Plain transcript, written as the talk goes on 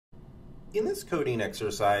In this coding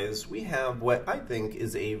exercise, we have what I think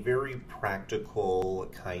is a very practical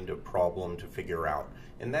kind of problem to figure out.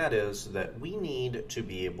 And that is that we need to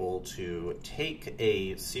be able to take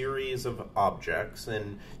a series of objects,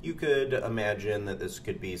 and you could imagine that this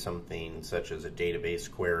could be something such as a database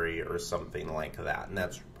query or something like that. And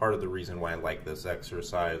that's part of the reason why I like this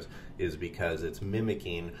exercise, is because it's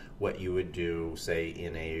mimicking what you would do, say,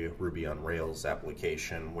 in a Ruby on Rails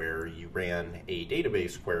application where you ran a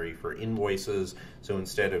database query for invoices. So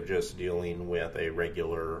instead of just dealing with a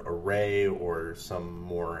regular array or some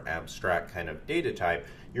more abstract kind of data type,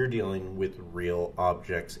 you're dealing with real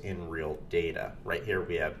objects in real data. Right here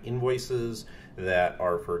we have invoices that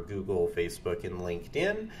are for Google, Facebook, and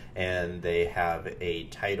LinkedIn, and they have a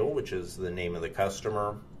title, which is the name of the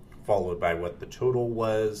customer, followed by what the total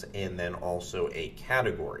was, and then also a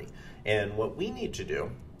category. And what we need to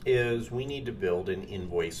do is we need to build an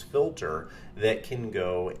invoice filter that can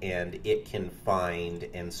go and it can find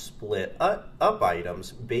and split up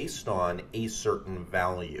items based on a certain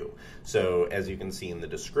value. So as you can see in the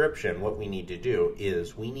description, what we need to do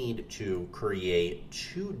is we need to create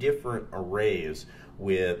two different arrays,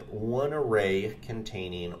 with one array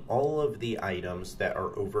containing all of the items that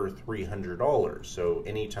are over $300. So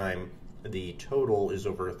anytime the total is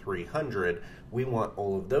over 300, we want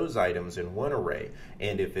all of those items in one array.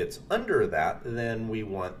 And if it's under that, then we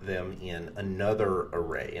want them in another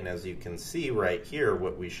array. And as you can see right here,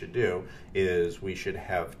 what we should do is we should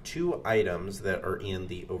have two items that are in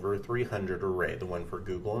the over 300 array, the one for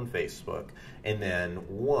Google and Facebook, and then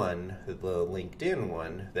one, the LinkedIn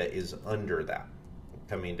one, that is under that.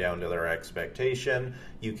 Coming down to their expectation,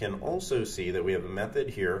 you can also see that we have a method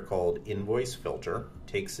here called invoice filter,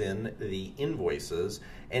 takes in the invoices,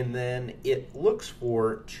 and then it looks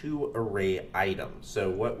for two array items. So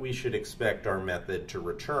what we should expect our method to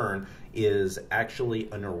return is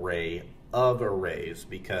actually an array of arrays,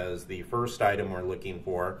 because the first item we're looking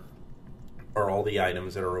for are all the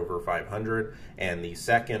items that are over 500, and the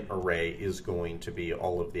second array is going to be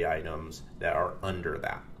all of the items that are under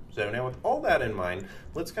that. So now with all that in mind,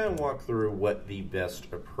 let's kind of walk through what the best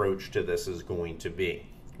approach to this is going to be.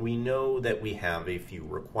 We know that we have a few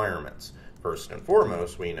requirements. First and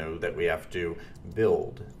foremost, we know that we have to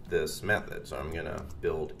build this method. So I'm going to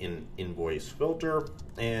build an invoice filter,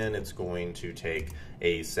 and it's going to take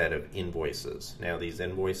a set of invoices. Now these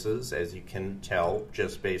invoices, as you can tell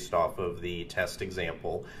just based off of the test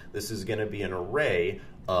example, this is going to be an array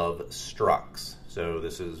of structs. So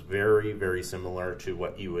this is very, very similar to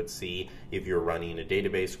what you would see if you're running a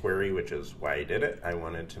database query, which is why I did it. I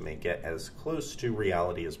wanted to make it as close to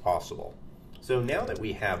reality as possible. So now that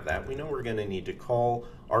we have that, we know we're going to need to call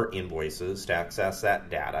our invoices to access that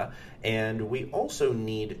data, and we also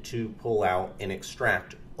need to pull out and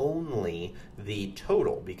extract only the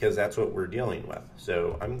total, because that's what we're dealing with.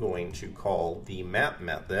 So I'm going to call the map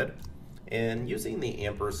method, and using the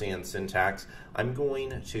ampersand syntax, I'm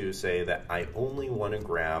going to say that I only want to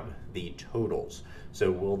grab the totals. So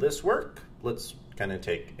will this work? Let's kind of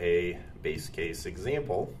take a base case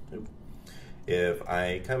example. If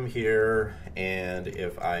I come here and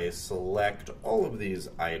if I select all of these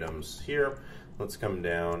items here, let's come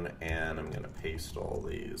down and I'm going to paste all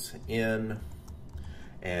these in.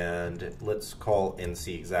 And let's call and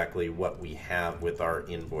see exactly what we have with our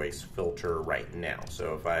invoice filter right now.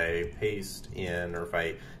 So if I paste in, or if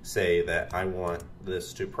I say that I want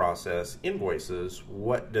this to process invoices,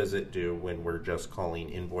 what does it do when we're just calling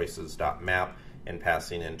invoices.map and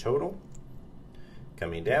passing in total?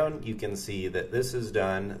 Coming down, you can see that this has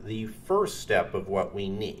done the first step of what we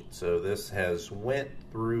need. So this has went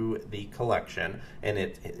through the collection and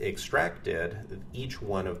it extracted each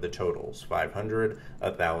one of the totals, 500,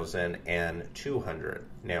 1,000, and 200.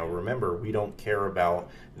 Now remember, we don't care about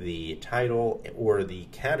the title or the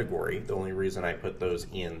category. The only reason I put those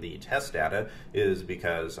in the test data is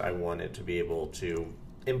because I wanted to be able to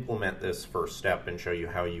implement this first step and show you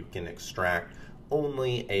how you can extract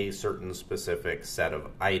only a certain specific set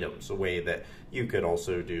of items. A way that you could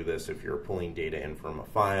also do this if you're pulling data in from a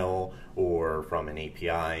file or from an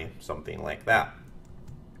API, something like that.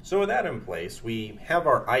 So with that in place, we have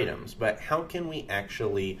our items, but how can we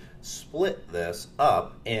actually split this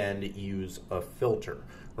up and use a filter?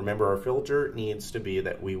 Remember, our filter needs to be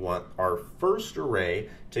that we want our first array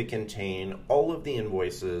to contain all of the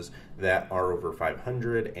invoices that are over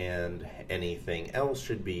 500, and anything else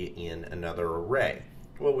should be in another array.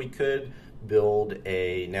 Well, we could build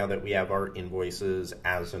now that we have our invoices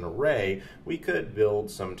as an array, we could build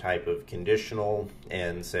some type of conditional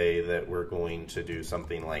and say that we're going to do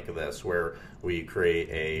something like this, where we create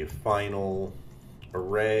a final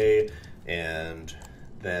array and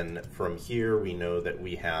then from here we know that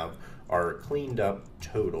we have our cleaned up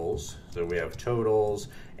totals. So we have totals,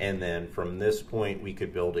 and then from this point we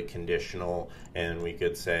could build a conditional, and we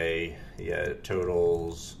could say, yeah,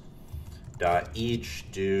 totals dot each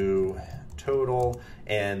do total,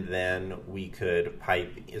 and then we could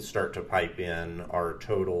start to pipe in our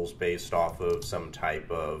totals based off of some type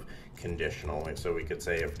of conditional. And so we could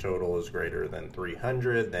say if total is greater than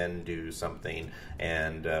 300, then do something,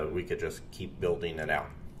 and we could just keep building it out.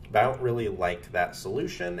 But I don't really like that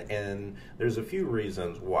solution, and there's a few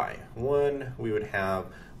reasons why. One, we would have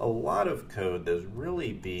a lot of code that would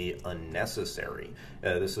really be unnecessary.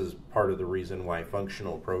 This is part of the reason why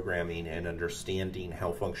functional programming and understanding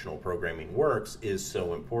how functional programming works is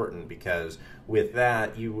so important, because with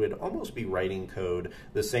that you would almost be writing code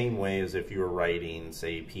the same way as if you were writing,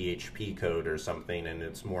 say, PHP code or something, and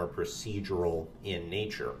it's more procedural in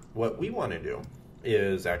nature. What we want to do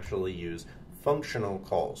is actually use functional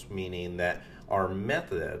calls, meaning that our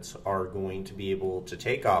methods are going to be able to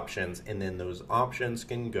take options, and then those options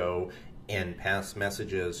can go and pass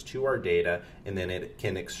messages to our data, and then it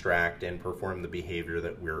can extract and perform the behavior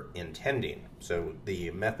that we're intending. So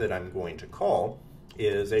the method I'm going to call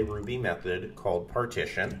is a Ruby method called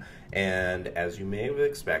partition, and as you may have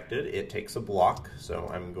expected, it takes a block. So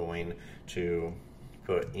I'm going to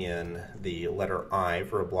put in the letter I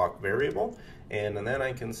for a block variable, and then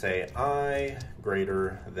I can say I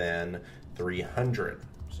greater than 300.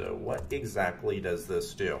 So what exactly does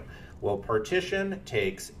this do? Well, partition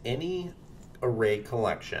takes any array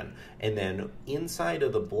collection, and then inside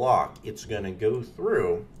of the block it's going to go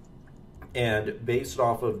through, and based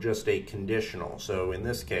off of just a conditional. So in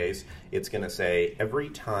this case, it's going to say every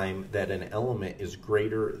time that an element is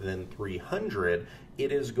greater than 300,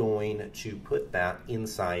 it is going to put that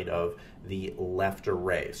inside of the left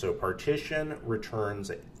array. So partition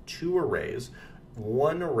returns two arrays.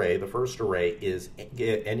 One array, the first array, is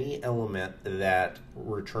any element that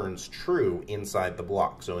returns true inside the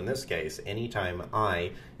block. So in this case, anytime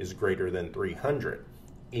I is greater than 300.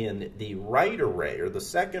 In the right array, or the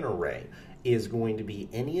second array, is going to be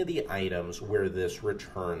any of the items where this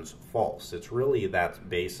returns false. It's really that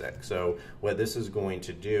basic. So what this is going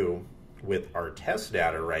to do with our test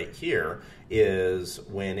data right here is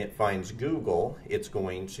when it finds Google, it's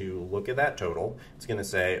going to look at that total. It's going to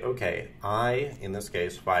say, okay, I, in this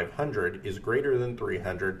case 500, is greater than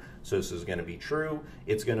 300, so this is going to be true.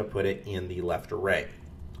 It's going to put it in the left array.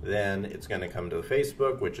 Then it's going to come to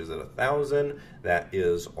Facebook, which is at 1,000. That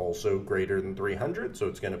is also greater than 300, so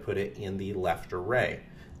it's going to put it in the left array.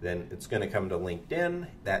 Then it's going to come to LinkedIn.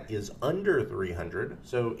 That is under 300,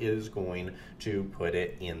 so it is going to put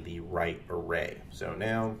it in the right array. So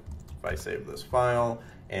now, if I save this file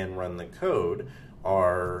and run the code,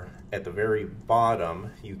 at the very bottom,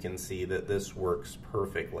 you can see that this works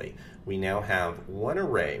perfectly. We now have one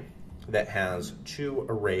array that has two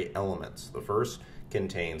array elements. The first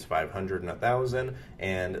contains 500 and 1,000,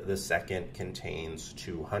 and the second contains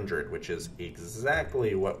 200, which is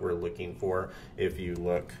exactly what we're looking for if you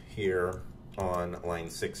look here on line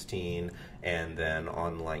 16 and then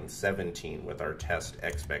on line 17 with our test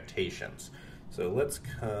expectations. So let's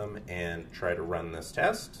come and try to run this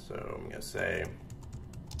test. So I'm going to say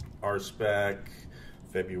RSpec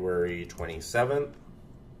February 27th,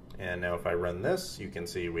 and now if I run this, you can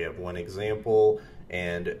see we have one example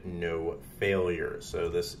and no failures. So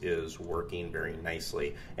this is working very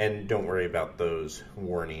nicely. And don't worry about those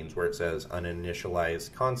warnings where it says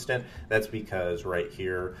uninitialized constant. That's because right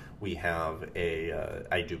here we have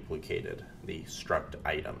I duplicated the struct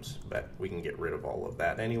items, but we can get rid of all of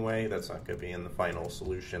that anyway. That's not going to be in the final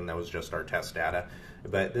solution. That was just our test data.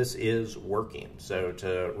 But this is working. So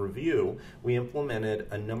to review, we implemented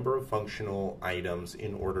a number of functional items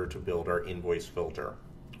in order to build our invoice filter.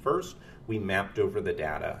 First, we mapped over the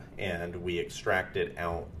data and we extracted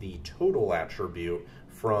out the total attribute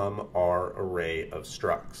from our array of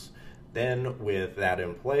structs. Then with that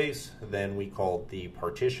in place, then we called the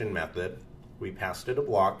partition method. We passed it a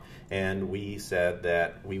block, and we said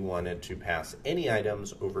that we wanted to pass any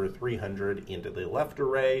items over 300 into the left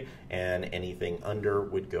array, and anything under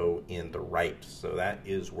would go in the right. So that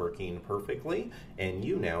is working perfectly, and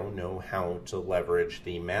you now know how to leverage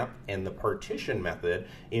the map and the partition method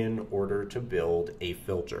in order to build a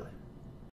filter.